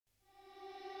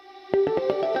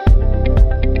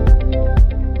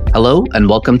Hello, and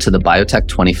welcome to the Biotech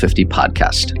 2050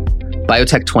 podcast.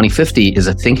 Biotech 2050 is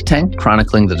a think tank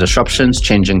chronicling the disruptions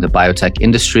changing the biotech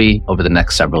industry over the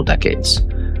next several decades.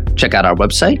 Check out our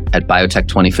website at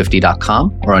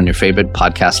biotech2050.com or on your favorite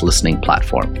podcast listening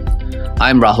platform.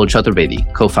 I'm Rahul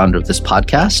Chaturvedi, co-founder of this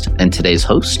podcast and today's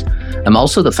host. I'm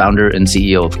also the founder and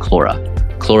CEO of Clora.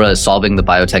 Clora is solving the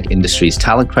biotech industry's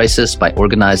talent crisis by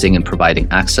organizing and providing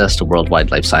access to worldwide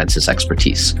life sciences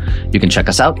expertise. You can check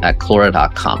us out at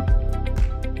clora.com.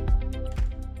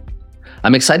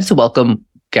 I'm excited to welcome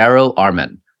Garo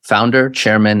Armen, founder,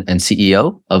 chairman, and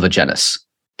CEO of Agenus.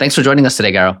 Thanks for joining us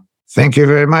today, Garo. Thank you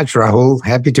very much, Rahul.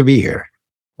 Happy to be here.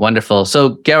 Wonderful.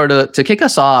 So, Garo, to kick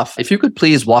us off, if you could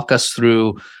please walk us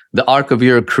through the arc of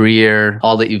your career,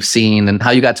 all that you've seen, and how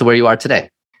you got to where you are today.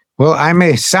 Well, I'm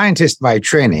a scientist by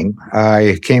training.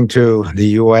 I came to the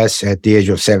U.S. at the age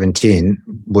of 17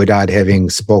 without having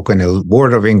spoken a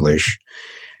word of English.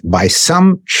 By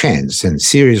some chance and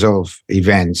series of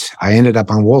events, I ended up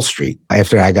on Wall Street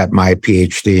after I got my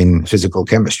Ph.D. in physical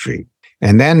chemistry.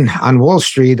 And then on Wall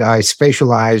Street, I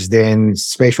specialized in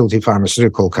specialty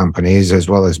pharmaceutical companies as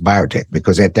well as biotech,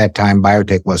 because at that time,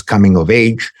 biotech was coming of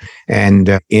age.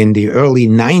 And in the early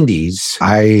 90s,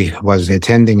 I was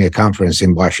attending a conference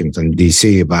in Washington,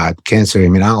 D.C. about cancer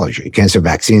immunology, cancer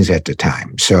vaccines at the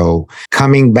time. So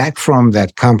coming back from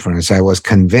that conference, I was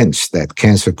convinced that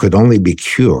cancer could only be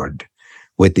cured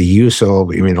with the use of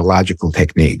immunological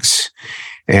techniques.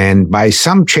 And by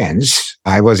some chance,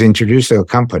 I was introduced to a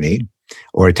company,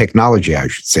 or a technology, I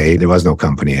should say. There was no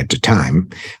company at the time,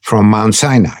 from Mount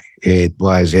Sinai. It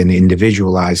was an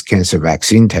individualized cancer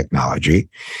vaccine technology.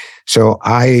 So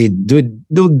I did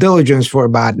due diligence for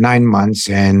about 9 months,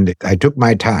 and I took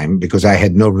my time because I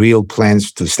had no real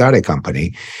plans to start a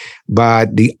company.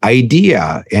 But the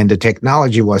idea and the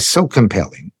technology was so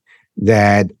compelling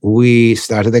that we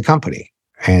started a company.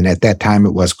 And at that time,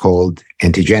 it was called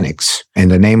Antigenics. And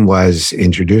the name was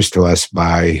introduced to us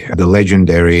by the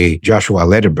legendary Joshua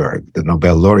Lederberg, the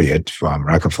Nobel laureate from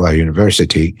Rockefeller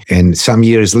University. And some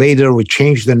years later, we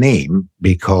changed the name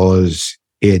because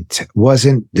it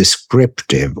wasn't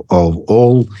descriptive of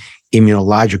all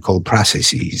immunological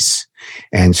processes.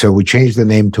 And so we changed the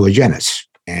name to Agenus.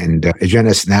 And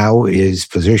Agenus now is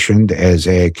positioned as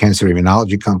a cancer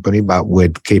immunology company, but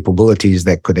with capabilities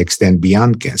that could extend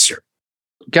beyond cancer.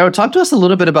 Garo, talk to us a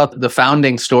little bit about the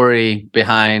founding story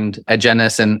behind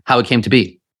Agenus and how it came to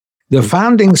be. The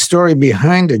founding story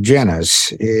behind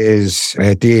Agenus is,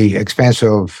 at the expense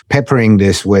of peppering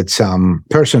this with some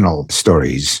personal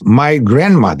stories, my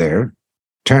grandmother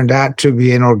turned out to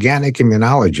be an organic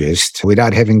immunologist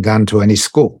without having gone to any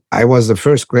school. I was the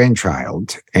first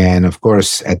grandchild. And of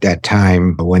course, at that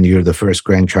time, when you're the first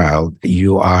grandchild,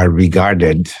 you are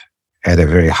regarded at a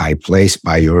very high place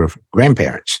by your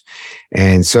grandparents.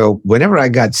 And so whenever I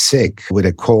got sick with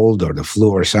a cold or the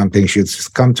flu or something, she'd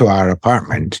come to our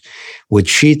apartment with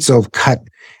sheets of cotton,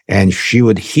 and she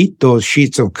would heat those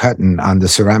sheets of cotton on the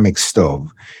ceramic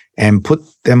stove and put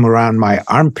them around my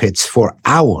armpits for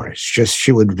hours.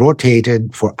 She would rotate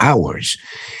it for hours.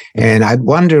 And I'd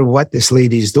wonder what this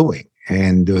lady's doing.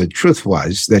 And the truth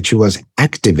was that she was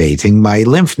activating my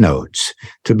lymph nodes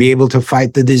to be able to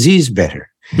fight the disease better.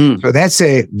 So that's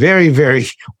a very, very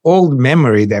old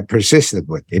memory that persisted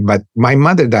with me. But my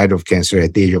mother died of cancer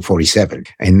at the age of 47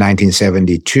 in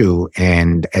 1972.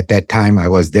 And at that time, I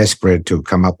was desperate to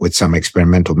come up with some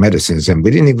experimental medicines. And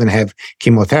we didn't even have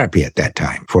chemotherapy at that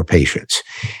time for patients.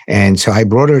 And so I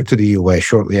brought her to the U.S.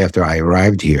 shortly after I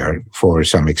arrived here for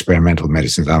some experimental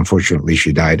medicines. Unfortunately,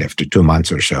 she died after 2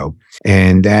 months or so.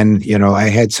 And then, I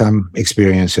had some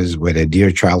experiences with a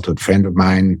dear childhood friend of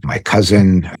mine, my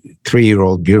cousin,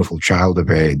 3-year-old beautiful child of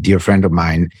a dear friend of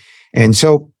mine. And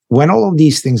so when all of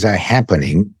these things are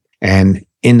happening, and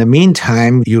in the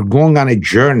meantime, you're going on a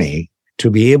journey to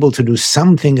be able to do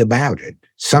something about it,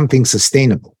 something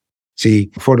sustainable. See,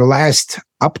 for the last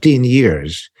upteen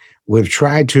years, we've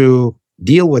tried to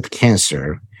deal with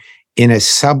cancer in a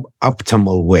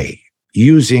suboptimal way,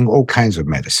 using all kinds of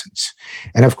medicines.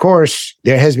 And of course,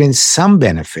 there has been some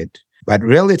benefit, but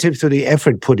relative to the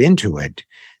effort put into it,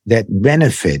 that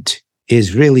benefit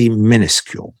is really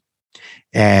minuscule.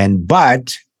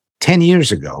 But 10 years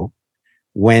ago,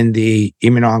 when the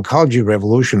immuno-oncology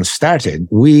revolution started,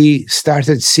 we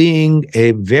started seeing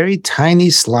a very tiny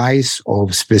slice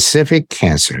of specific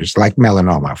cancers, like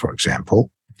melanoma, for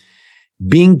example,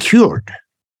 being cured.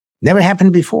 Never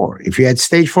happened before. If you had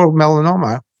stage 4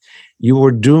 melanoma, you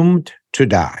were doomed to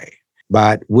die.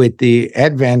 But with the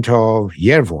advent of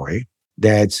Yervoy,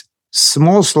 that's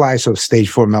small slice of stage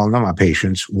 4 melanoma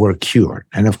patients were cured.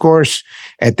 And of course,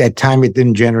 at that time, it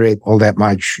didn't generate all that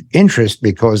much interest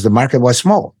because the market was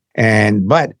small.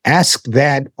 But ask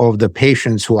that of the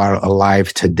patients who are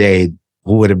alive today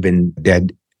who would have been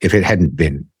dead if it hadn't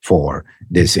been for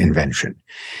this invention.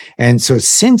 And so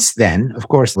since then, of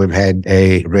course, we've had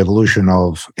a revolution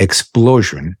of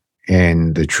explosion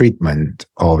in the treatment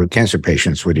of cancer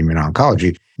patients with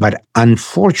immuno-oncology. But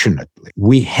unfortunately,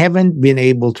 we haven't been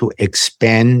able to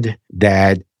expand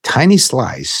that tiny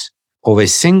slice of a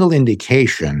single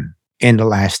indication in the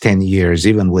last 10 years,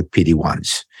 even with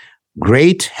PD-1s.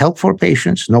 Great help for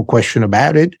patients, no question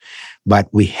about it, but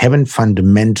we haven't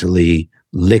fundamentally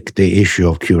licked the issue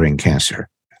of curing cancer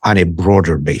on a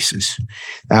broader basis.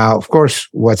 Now, of course,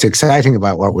 what's exciting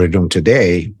about what we're doing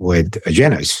today with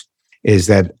Agenus is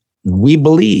that we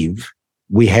believe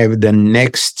we have the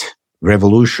next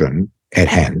revolution at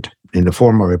hand in the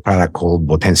form of a product called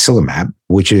botensilimab,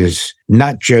 which is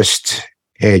not just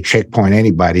a checkpoint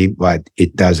antibody, but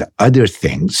it does other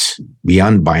things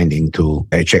beyond binding to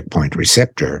a checkpoint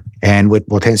receptor. And with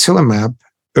botensilimab,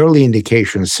 early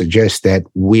indications suggest that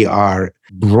we are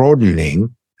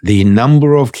broadening the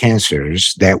number of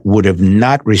cancers that would have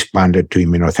not responded to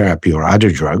immunotherapy or other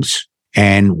drugs.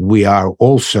 And we are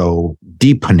also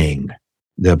deepening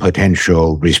the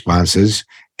potential responses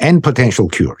and potential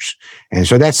cures. And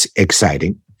so that's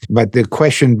exciting. But the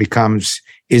question becomes,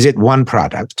 is it one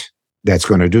product that's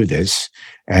going to do this?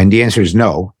 And the answer is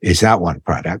no, it's not one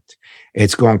product.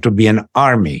 It's going to be an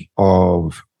army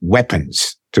of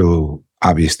weapons to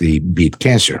obviously beat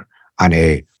cancer on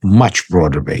a much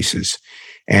broader basis.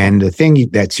 And the thing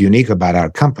that's unique about our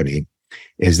company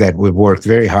is that we've worked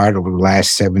very hard over the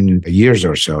last 7 years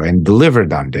or so and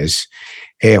delivered on this,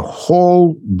 a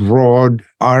whole broad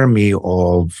army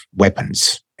of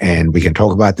weapons. And we can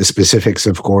talk about the specifics,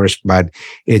 of course, but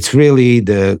it's really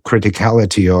the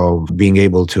criticality of being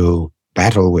able to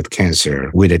battle with cancer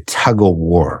with a tug of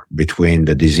war between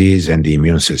the disease and the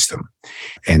immune system.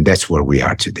 And that's where we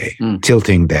are today,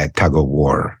 tilting that tug of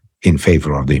war in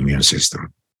favor of the immune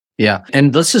system. Yeah.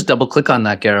 And let's just double click on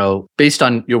that, Garo. Based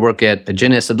on your work at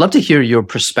Agenus, I'd love to hear your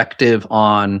perspective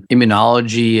on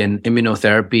immunology and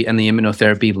immunotherapy and the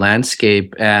immunotherapy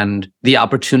landscape and the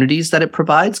opportunities that it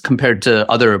provides compared to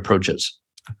other approaches.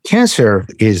 Cancer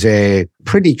is a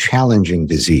pretty challenging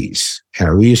disease.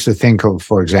 We used to think of,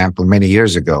 for example, many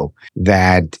years ago,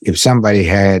 that if somebody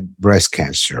had breast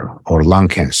cancer or lung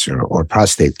cancer or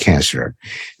prostate cancer,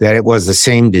 that it was the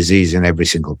same disease in every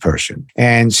single person.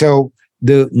 And so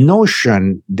the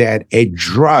notion that a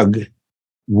drug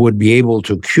would be able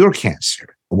to cure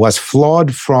cancer was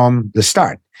flawed from the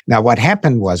start. Now, what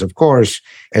happened was, of course,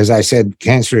 as I said,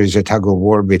 cancer is a tug of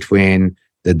war between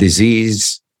the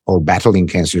disease, or battling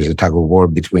cancer is a tug of war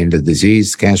between the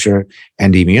disease, cancer,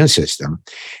 and the immune system.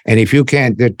 And if you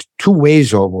can, there are 2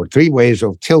 ways of, or 3 ways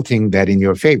of tilting that in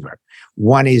your favor.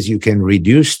 One is you can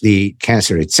reduce the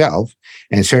cancer itself,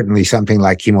 and certainly something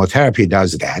like chemotherapy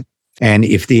does that. And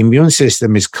if the immune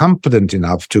system is competent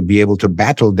enough to be able to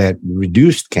battle that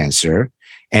reduced cancer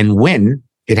and win,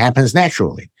 it happens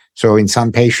naturally. So in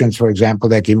some patients, for example,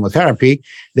 that chemotherapy,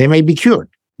 they may be cured,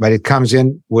 but it comes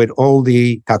in with all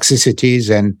the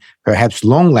toxicities and perhaps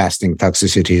long-lasting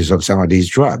toxicities of some of these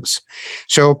drugs.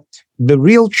 So the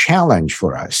real challenge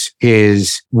for us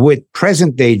is with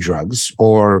present-day drugs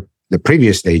or the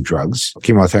previous-day drugs,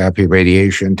 chemotherapy,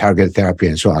 radiation, targeted therapy,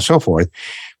 and so on and so forth,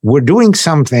 we're doing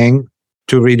something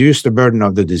to reduce the burden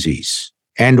of the disease,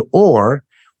 and or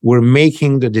we're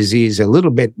making the disease a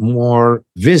little bit more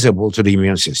visible to the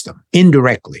immune system,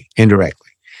 indirectly.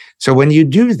 So when you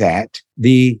do that,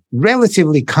 the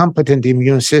relatively competent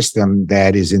immune system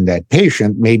that is in that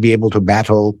patient may be able to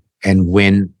battle and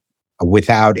win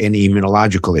without any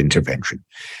immunological intervention.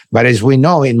 But as we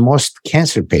know, in most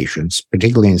cancer patients,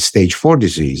 particularly in stage 4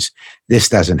 disease, this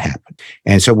doesn't happen.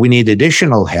 And so we need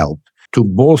additional help to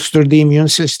bolster the immune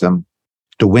system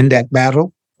to win that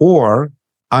battle, or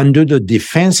undo the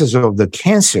defenses of the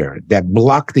cancer that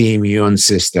block the immune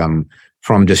system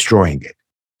from destroying it.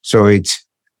 So it's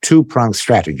 2-pronged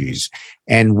strategies.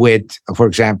 And with, for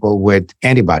example, with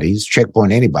antibodies,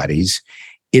 checkpoint antibodies,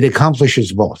 it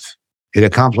accomplishes both. It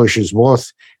accomplishes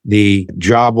both the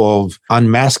job of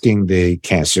unmasking the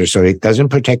cancer so it doesn't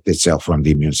protect itself from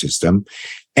the immune system,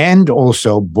 and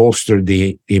also bolster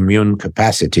the immune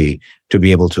capacity to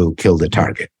be able to kill the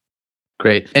target.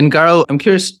 Great. And Garo, I'm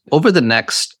curious, over the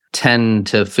next 10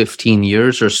 to 15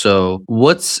 years or so,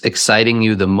 what's exciting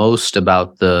you the most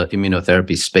about the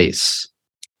immunotherapy space?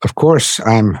 Of course,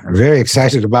 I'm very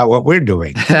excited about what we're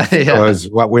doing, because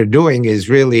what we're doing is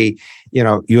really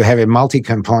you have a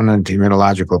multi-component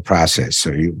immunological process.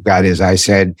 So you've got, as I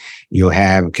said, you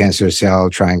have cancer cell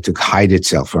trying to hide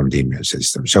itself from the immune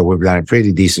system. So we've done a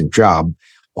pretty decent job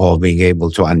of being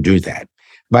able to undo that.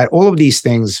 But all of these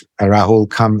things, Rahul,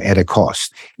 come at a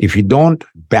cost. If you don't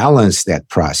balance that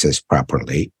process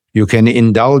properly, you can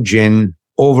indulge in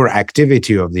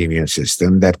overactivity of the immune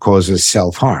system that causes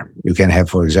self-harm. You can have,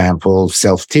 for example,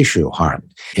 self-tissue harm.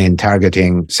 In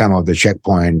targeting some of the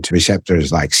checkpoint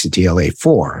receptors like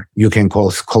CTLA4, you can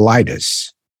cause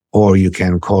colitis, or you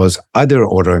can cause other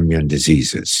autoimmune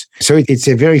diseases. So it's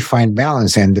a very fine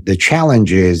balance. And the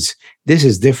challenge is this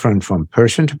is different from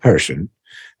person to person,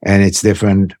 and it's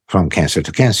different from cancer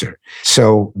to cancer.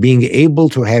 So being able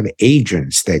to have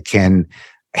agents that can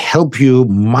help you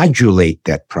modulate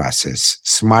that process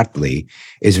smartly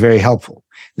is very helpful.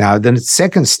 Now, the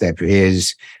second step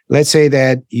is, let's say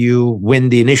that you win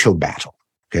the initial battle,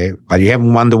 okay, but you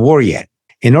haven't won the war yet.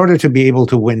 In order to be able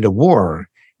to win the war,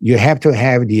 you have to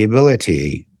have the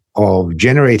ability of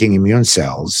generating immune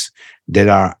cells that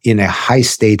are in a high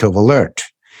state of alert.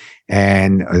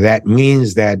 And that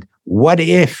means that what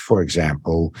if, for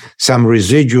example, some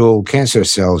residual cancer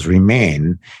cells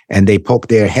remain and they poke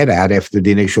their head out after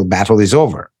the initial battle is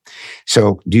over?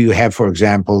 So do you have, for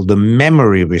example, the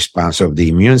memory response of the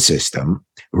immune system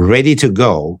ready to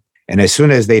go? And as soon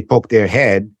as they poke their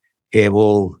head, it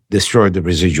will destroy the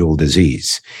residual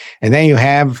disease. And then you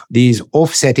have these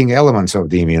offsetting elements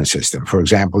of the immune system. For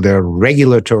example, there are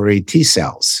regulatory T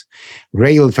cells.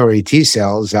 Regulatory T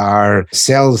cells are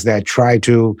cells that try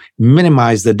to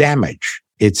minimize the damage.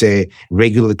 It's a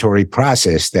regulatory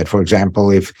process that, for example,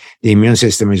 if the immune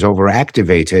system is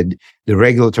overactivated, the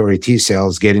regulatory T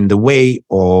cells get in the way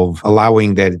of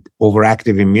allowing that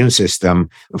overactive immune system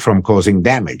from causing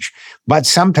damage. But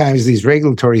sometimes these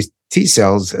regulatory T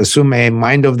cells assume a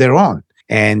mind of their own,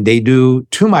 and they do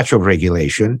too much of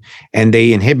regulation, and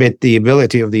they inhibit the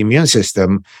ability of the immune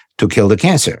system to kill the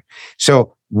cancer.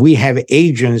 So we have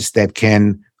agents that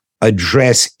can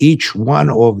address each one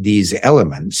of these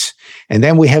elements. And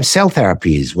then we have cell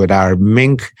therapies with our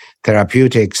MiNK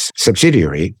Therapeutics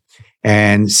subsidiary.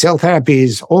 And cell therapy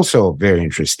is also very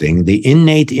interesting. The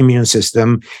innate immune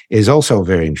system is also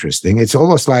very interesting. It's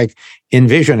almost like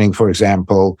envisioning, for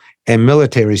example, a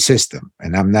military system.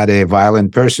 And I'm not a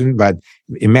violent person, but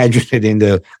imagine it in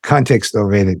the context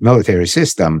of a military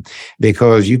system,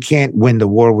 because you can't win the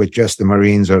war with just the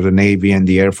Marines or the Navy and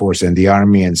the Air Force and the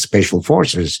Army and Special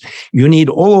Forces. You need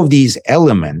all of these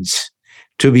elements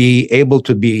to be able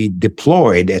to be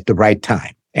deployed at the right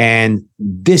time. And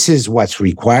this is what's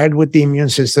required with the immune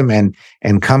system,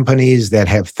 and companies that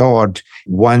have thought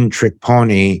one trick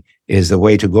pony is the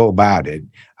way to go about it,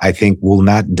 I think will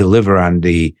not deliver on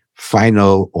the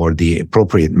final or the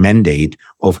appropriate mandate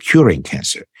of curing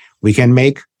cancer. We can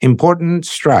make important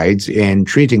strides in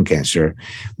treating cancer,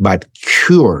 but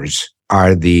cures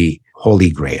are the holy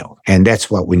grail. And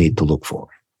that's what we need to look for.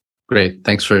 Great.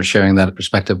 Thanks for sharing that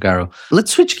perspective, Garo.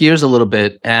 Let's switch gears a little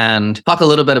bit and talk a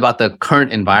little bit about the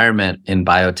current environment in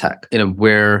biotech.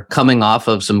 We're coming off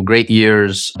of some great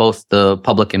years, both the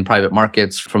public and private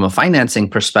markets from a financing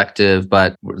perspective,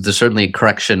 but there's certainly a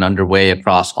correction underway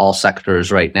across all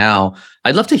sectors right now.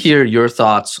 I'd love to hear your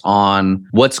thoughts on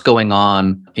what's going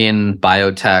on in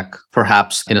biotech,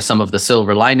 perhaps some of the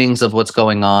silver linings of what's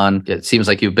going on. It seems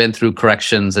like you've been through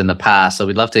corrections in the past, so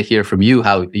we'd love to hear from you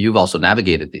how you've also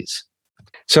navigated these.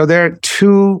 So there are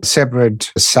two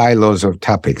separate silos of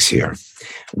topics here.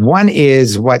 One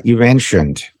is what you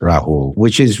mentioned, Rahul,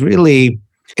 which is really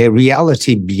a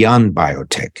reality beyond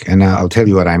biotech. And I'll tell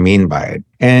you what I mean by it.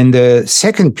 And the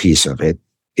second piece of it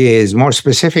is more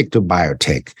specific to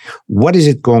biotech. What is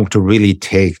it going to really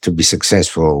take to be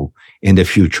successful in the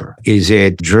future? Is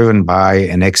it driven by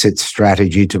an exit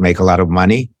strategy to make a lot of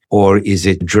money? Or is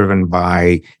it driven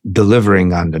by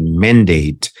delivering on the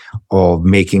mandate of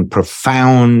making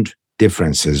profound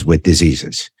differences with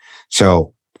diseases?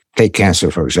 So take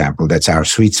cancer, for example. That's our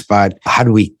sweet spot. How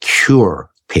do we cure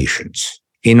patients?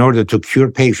 In order to cure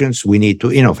patients, we need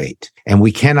to innovate, and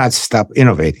we cannot stop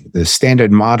innovating. The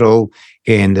standard model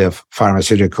in the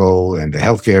pharmaceutical and the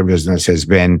healthcare business has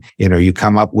been, you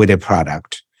come up with a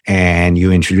product and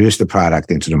you introduce the product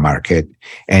into the market,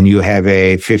 and you have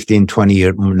a 15,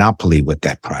 20-year monopoly with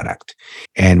that product.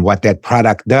 And what that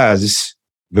product does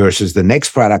versus the next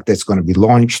product that's going to be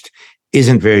launched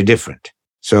isn't very different.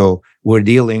 So we're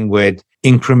dealing with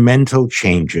incremental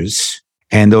changes,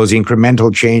 and those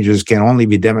incremental changes can only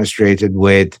be demonstrated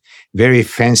with very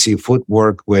fancy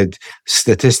footwork with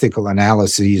statistical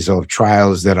analyses of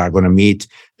trials that are going to meet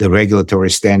the regulatory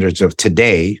standards of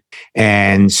today.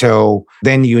 And so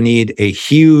then you need a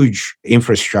huge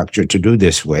infrastructure to do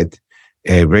this with,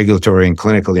 a regulatory and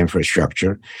clinical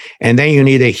infrastructure. And then you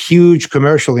need a huge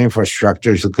commercial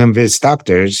infrastructure to convince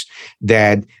doctors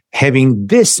that having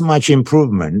this much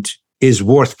improvement is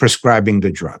worth prescribing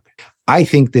the drug. I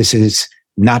think this is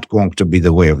not going to be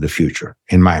the way of the future,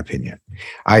 in my opinion.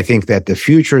 I think that the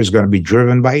future is going to be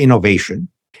driven by innovation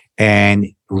and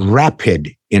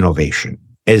rapid innovation,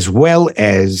 as well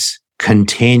as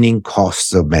containing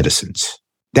costs of medicines.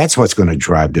 That's what's going to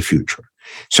drive the future.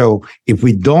 So if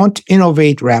we don't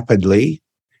innovate rapidly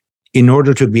in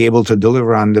order to be able to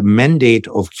deliver on the mandate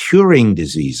of curing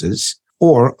diseases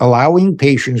or allowing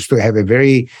patients to have a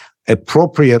very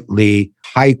appropriately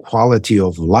high quality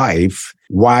of life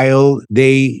while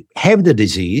they have the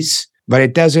disease, but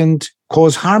it doesn't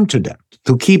cause harm to them,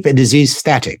 to keep a disease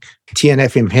static.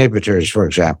 TNF inhibitors, for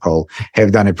example,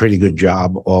 have done a pretty good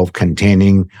job of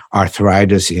containing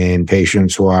arthritis in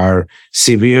patients who are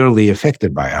severely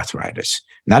affected by arthritis.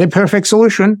 Not a perfect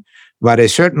solution, but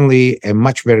it's certainly a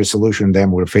much better solution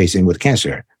than we're facing with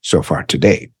cancer so far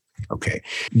today. Okay,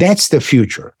 that's the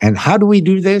future. And how do we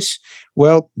do this?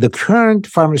 Well, the current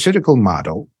pharmaceutical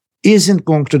model isn't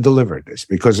going to deliver this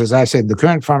because, as I said, the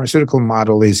current pharmaceutical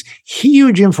model is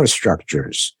huge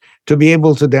infrastructures to be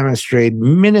able to demonstrate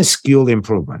minuscule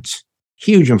improvements,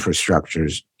 huge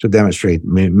infrastructures to demonstrate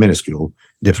minuscule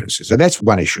differences. So that's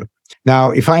one issue. Now,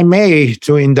 if I may,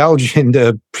 to indulge in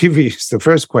the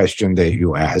first question that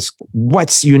you asked,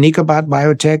 what's unique about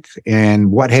biotech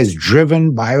and what has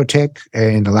driven biotech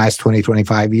in the last 20,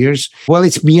 25 years? Well,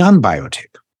 it's beyond biotech.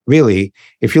 Really,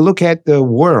 if you look at the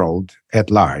world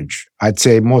at large, I'd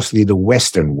say mostly the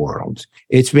Western world,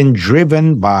 it's been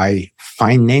driven by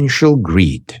financial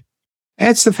greed.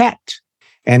 That's the fact.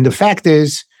 And the fact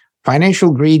is,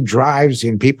 financial greed drives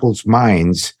in people's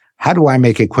minds, how do I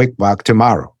make a quick buck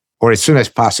tomorrow or as soon as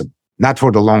possible, not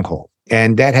for the long haul?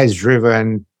 And that has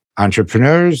driven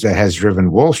entrepreneurs, that has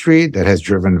driven Wall Street, that has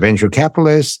driven venture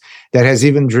capitalists, that has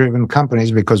even driven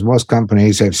companies, because most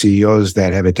companies have CEOs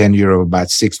that have a tenure of about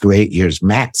 6 to 8 years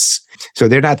max. So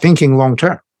they're not thinking long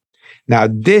term. Now,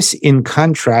 this in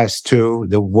contrast to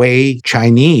the way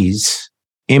Chinese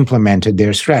implemented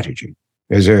their strategy.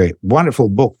 There's a wonderful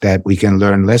book that we can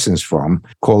learn lessons from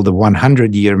called The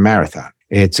 100-Year Marathon.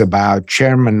 It's about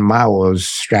Chairman Mao's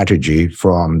strategy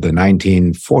from the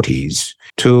 1940s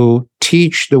to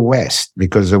teach the West,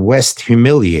 because the West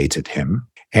humiliated him.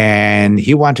 And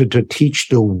he wanted to teach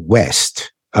the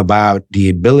West about the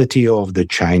ability of the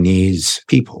Chinese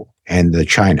people and the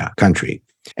China country.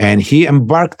 And he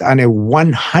embarked on a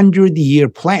 100-year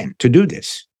plan to do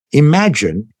this.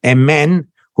 Imagine a man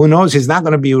who knows he's not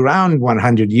going to be around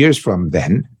 100 years from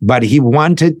then, but he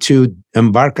wanted to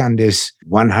embark on this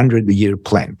 100-year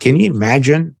plan. Can you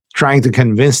imagine trying to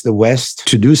convince the West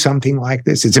to do something like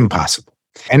this? It's impossible.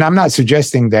 And I'm not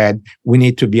suggesting that we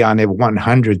need to be on a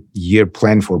 100-year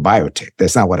plan for biotech.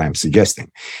 That's not what I'm suggesting.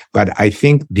 But I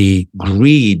think the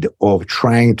greed of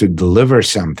trying to deliver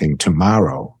something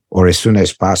tomorrow or as soon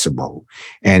as possible,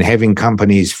 and having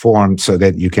companies formed so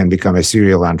that you can become a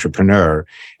serial entrepreneur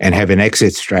and have an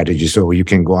exit strategy so you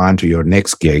can go on to your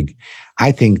next gig,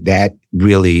 I think that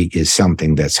really is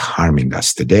something that's harming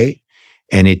us today,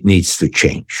 and it needs to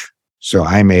change. So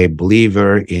I'm a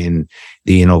believer in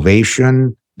the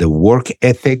innovation, the work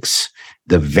ethics,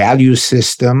 the value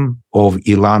system of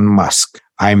Elon Musk.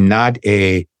 I'm not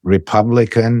a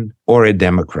Republican or a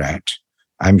Democrat.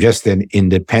 I'm just an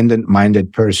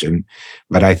independent-minded person,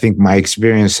 but I think my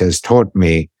experience has taught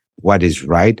me what is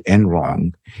right and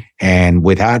wrong. And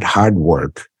without hard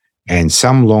work and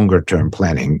some longer-term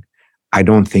planning, I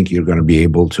don't think you're going to be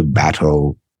able to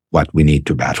battle what we need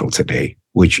to battle today,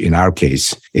 which in our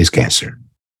case is cancer.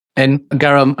 And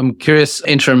Garo, I'm curious,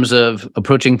 in terms of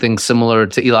approaching things similar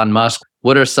to Elon Musk,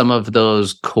 what are some of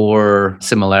those core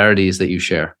similarities that you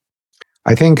share?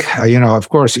 I think, of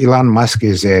course, Elon Musk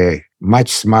is a much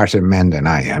smarter man than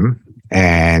I am,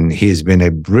 and he's been a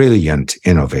brilliant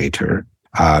innovator.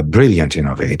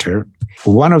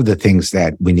 One of the things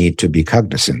that we need to be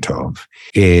cognizant of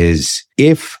is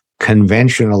if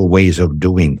conventional ways of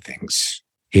doing things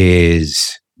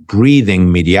is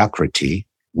breathing mediocrity,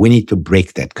 we need to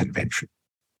break that convention.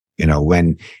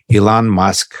 When Elon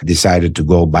Musk decided to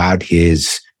go about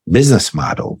his business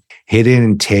model, he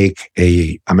didn't take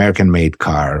a American-made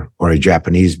car or a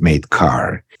Japanese-made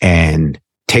car and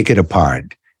take it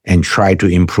apart and try to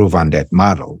improve on that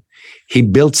model. He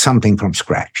built something from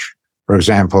scratch. For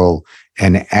example,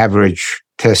 an average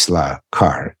Tesla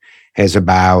car has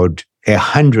about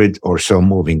 100 or so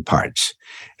moving parts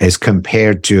as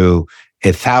compared to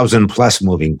 1,000 plus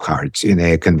moving parts in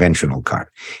a conventional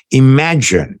car.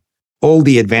 Imagine all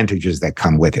the advantages that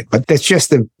come with it. But that's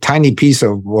just a tiny piece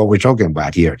of what we're talking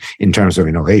about here in terms of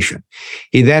innovation.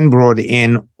 He then brought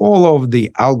in all of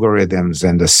the algorithms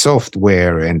and the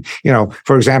software. And,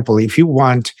 for example, if you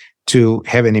want to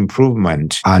have an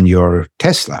improvement on your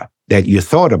Tesla that you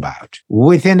thought about,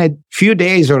 within a few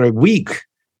days or a week,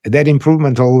 that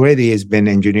improvement already has been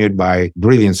engineered by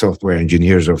brilliant software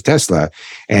engineers of Tesla,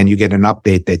 and you get an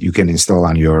update that you can install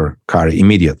on your car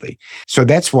immediately. So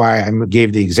that's why I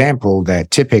gave the example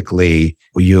that typically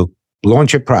you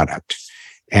launch a product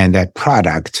and that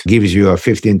product gives you a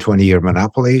 15, 20-year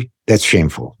monopoly. That's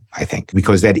shameful, I think,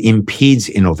 because that impedes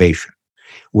innovation.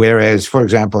 Whereas, for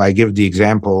example, I give the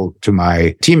example to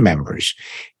my team members.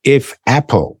 If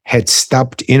Apple had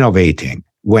stopped innovating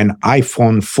when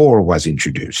iPhone 4 was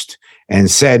introduced and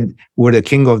said, we're the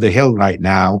king of the hill right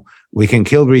now, we can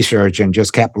kill research and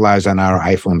just capitalize on our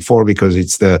iPhone 4 because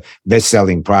it's the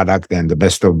best-selling product and the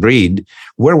best of breed,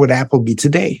 where would Apple be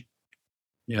today?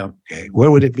 Yeah. Okay. Where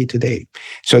would it be today?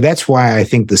 So that's why I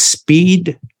think the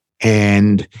speed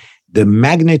and the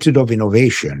magnitude of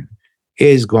innovation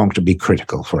is going to be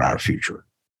critical for our future.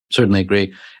 Certainly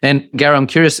agree. And Garo, I'm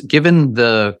curious, given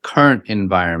the current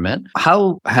environment,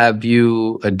 how have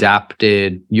you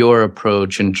adapted your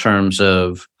approach in terms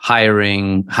of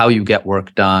hiring, how you get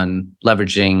work done,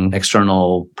 leveraging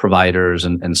external providers,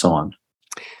 and so on?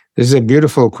 This is a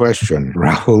beautiful question,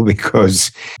 Rahul, because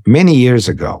many years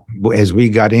ago, as we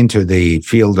got into the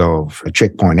field of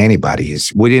checkpoint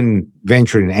antibodies, we didn't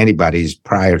venture in antibodies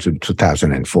prior to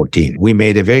 2014. We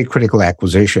made a very critical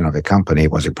acquisition of a company.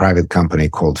 It was a private company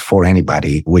called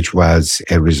 4Antibody, which was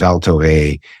a result of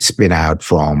a spin out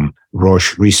from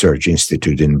Roche Research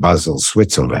Institute in Basel,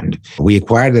 Switzerland. We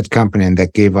acquired that company, and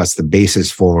that gave us the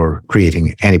basis for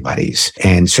creating antibodies.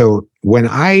 And so when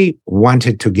I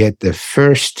wanted to get the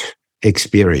first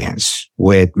experience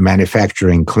with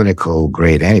manufacturing clinical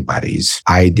grade antibodies,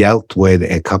 I dealt with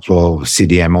a couple of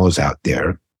CDMOs out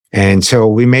there. And so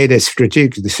we made a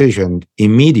strategic decision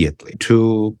immediately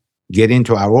to get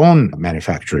into our own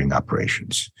manufacturing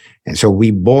operations. And so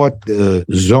we bought the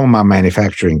Zoma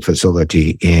manufacturing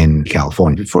facility in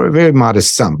California for a very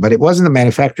modest sum. But it wasn't the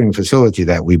manufacturing facility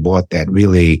that we bought that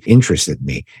really interested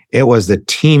me. It was the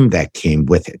team that came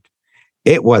with it.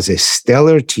 It was a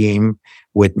stellar team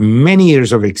with many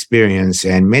years of experience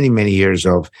and many, many years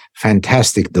of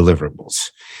fantastic deliverables.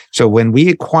 So when we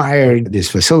acquired this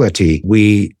facility,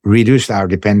 we reduced our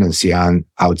dependency on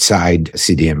outside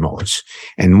CDMOs.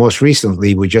 And most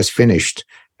recently, we just finished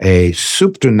a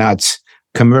soup to nuts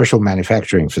commercial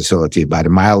manufacturing facility about a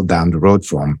mile down the road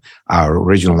from our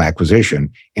original acquisition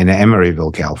in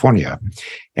Emeryville, California.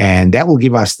 And that will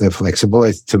give us the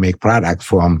flexibility to make product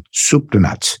from soup to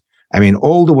nuts. I mean,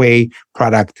 all the way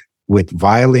product with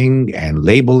vialing and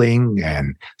labeling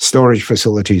and storage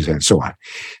facilities and so on.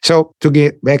 So to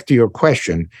get back to your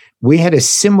question, we had a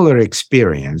similar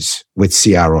experience with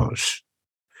CROs.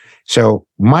 So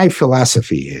my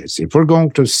philosophy is, if we're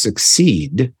going to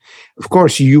succeed, of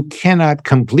course, you cannot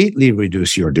completely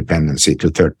reduce your dependency to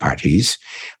third parties,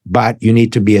 but you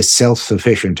need to be as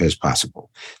self-sufficient as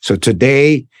possible. So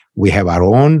today, we have our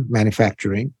own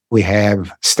manufacturing. We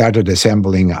have started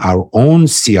assembling our own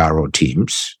CRO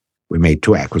teams. We made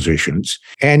 2 acquisitions.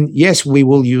 And yes, we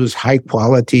will use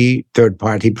high-quality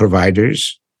third-party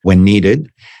providers when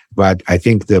needed, but I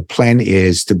think the plan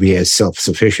is to be as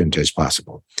self-sufficient as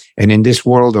possible. And in this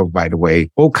world of, by the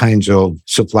way, all kinds of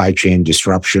supply chain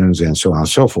disruptions and so on and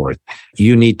so forth,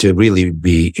 you need to really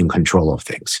be in control of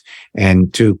things.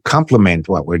 And to complement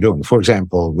what we're doing, for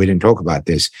example, we didn't talk about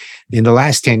this, in the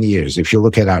last 10 years, if you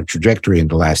look at our trajectory in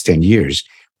the last 10 years,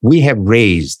 we have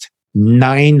raised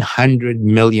 $900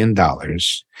 million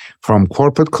from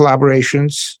corporate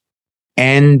collaborations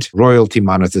and royalty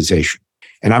monetization.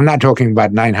 And I'm not talking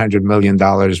about $900 million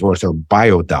worth of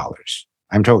bio dollars.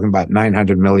 I'm talking about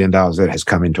 $900 million that has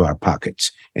come into our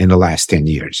pockets in the last 10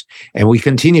 years. And we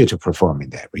continue to perform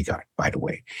in that regard, by the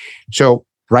way. So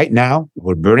right now,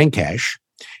 we're burning cash,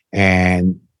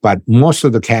 but most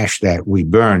of the cash that we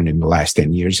burned in the last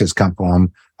 10 years has come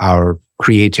from our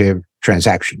creative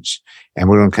transactions. And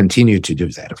we're going to continue to do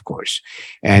that, of course.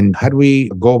 And how do we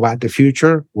go about the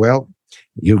future? Well,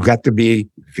 you've got to be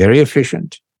very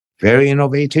efficient, very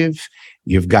innovative.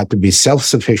 You've got to be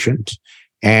self-sufficient,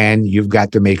 and you've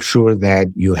got to make sure that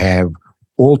you have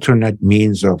alternate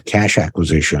means of cash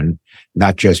acquisition,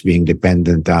 not just being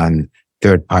dependent on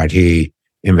third-party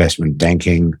investment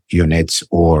banking units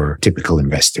or typical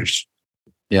investors.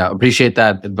 Yeah, appreciate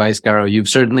that advice, Garo. You've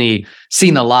certainly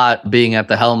seen a lot being at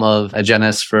the helm of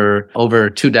Agenus for over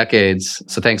 2 decades.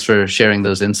 So thanks for sharing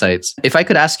those insights. If I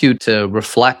could ask you to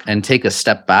reflect and take a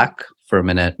step back for a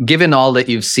minute, given all that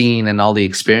you've seen and all the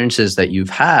experiences that you've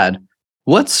had,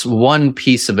 what's one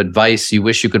piece of advice you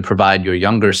wish you could provide your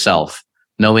younger self,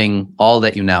 knowing all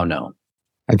that you now know?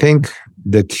 I think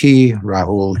the key,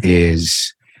 Rahul,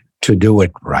 is to do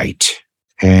it right.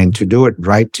 And to do it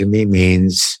right to me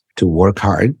means to work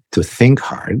hard, to think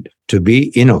hard, to be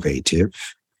innovative,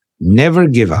 never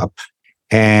give up,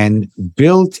 and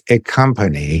build a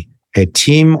company, a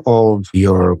team of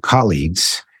your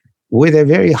colleagues with a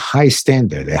very high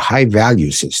standard, a high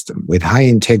value system, with high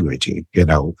integrity.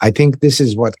 I think this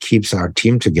is what keeps our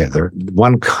team together.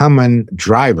 One common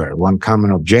driver, one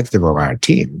common objective of our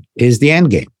team is the end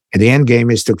game. And the end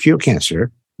game is to cure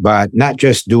cancer, but not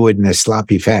just do it in a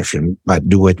sloppy fashion, but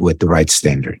do it with the right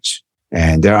standards.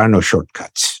 And there are no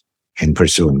shortcuts in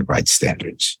pursuing the right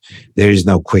standards. There is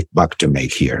no quick buck to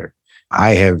make here.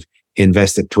 I have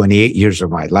invested 28 years of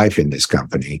my life in this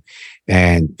company.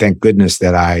 And thank goodness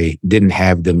that I didn't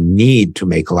have the need to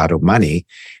make a lot of money.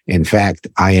 In fact,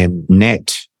 I am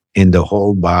net in the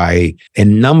hole by a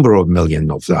number of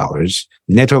millions of dollars,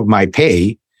 net of my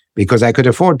pay, because I could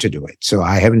afford to do it. So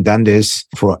I haven't done this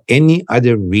for any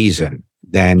other reason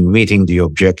than meeting the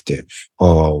objective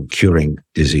of curing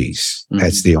disease. Mm-hmm.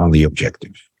 That's the only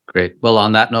objective. Great. Well,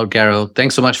 on that note, Garo,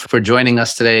 thanks so much for joining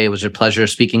us today. It was a pleasure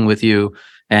speaking with you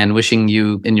and wishing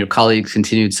you and your colleagues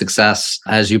continued success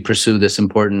as you pursue this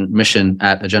important mission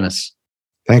at Agenus.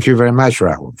 Thank you very much,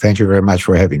 Rahul. Thank you very much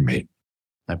for having me.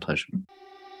 My pleasure.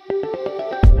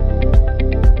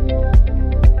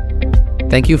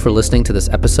 Thank you for listening to this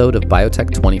episode of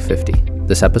Biotech 2050.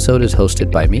 This episode is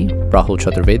hosted by me, Rahul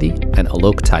Chaturvedi, and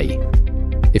Alok Tai.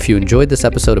 If you enjoyed this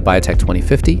episode of Biotech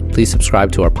 2050, please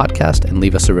subscribe to our podcast and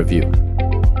leave us a review.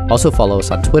 Also follow us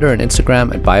on Twitter and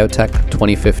Instagram at Biotech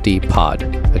 2050 Pod.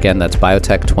 Again, that's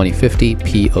Biotech 2050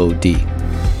 POD.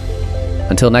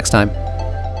 Until next time.